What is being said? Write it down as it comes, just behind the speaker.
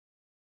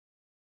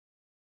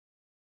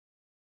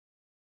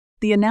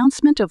The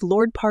announcement of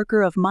Lord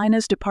Parker of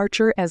Mina's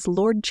departure as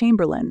Lord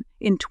Chamberlain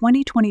in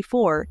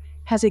 2024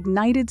 has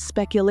ignited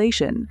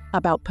speculation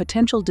about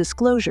potential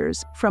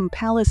disclosures from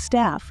palace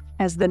staff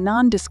as the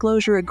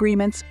non-disclosure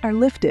agreements are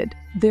lifted.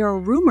 There are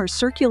rumors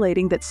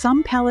circulating that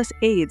some palace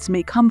aides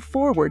may come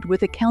forward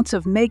with accounts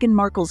of Meghan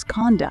Markle's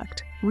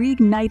conduct,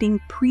 reigniting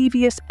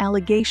previous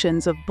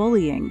allegations of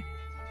bullying.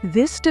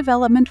 This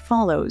development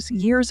follows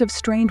years of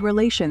strained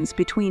relations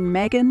between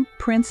Meghan,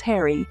 Prince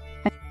Harry,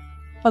 and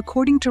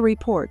according to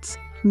reports,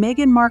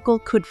 Meghan Markle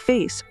could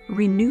face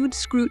renewed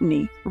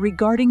scrutiny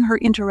regarding her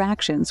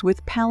interactions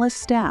with palace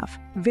staff.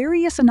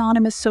 Various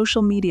anonymous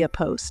social media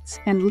posts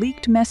and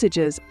leaked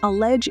messages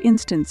allege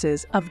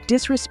instances of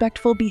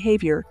disrespectful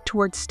behavior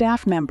towards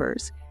staff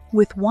members,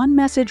 with one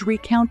message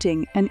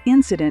recounting an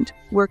incident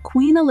where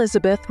Queen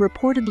Elizabeth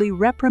reportedly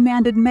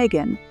reprimanded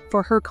Meghan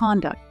for her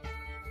conduct.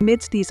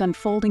 Amidst these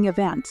unfolding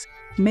events,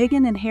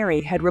 Meghan and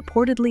Harry had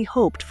reportedly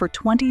hoped for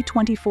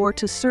 2024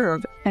 to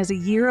serve as a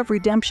year of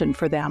redemption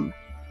for them.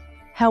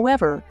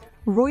 However,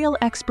 royal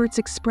experts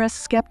express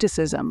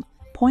skepticism,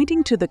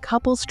 pointing to the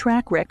couple's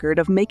track record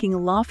of making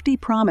lofty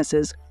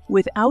promises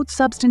without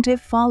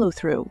substantive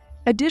follow-through.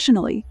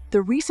 Additionally,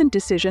 the recent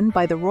decision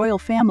by the royal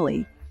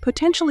family,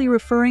 potentially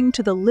referring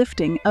to the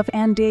lifting of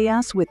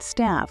NDAs with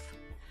staff,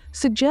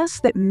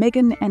 suggests that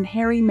Meghan and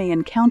Harry may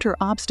encounter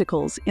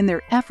obstacles in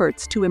their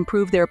efforts to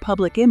improve their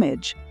public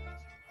image.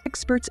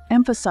 Experts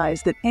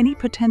emphasize that any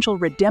potential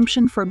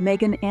redemption for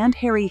Meghan and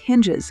Harry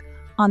hinges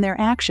on their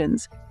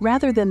actions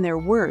rather than their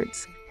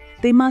words.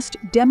 They must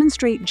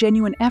demonstrate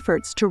genuine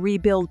efforts to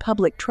rebuild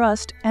public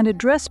trust and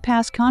address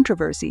past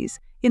controversies,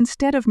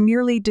 instead of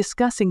merely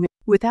discussing them.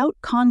 Without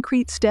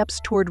concrete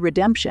steps toward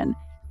redemption,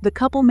 the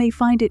couple may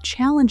find it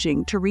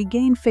challenging to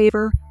regain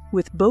favor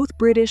with both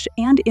British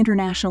and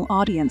international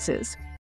audiences.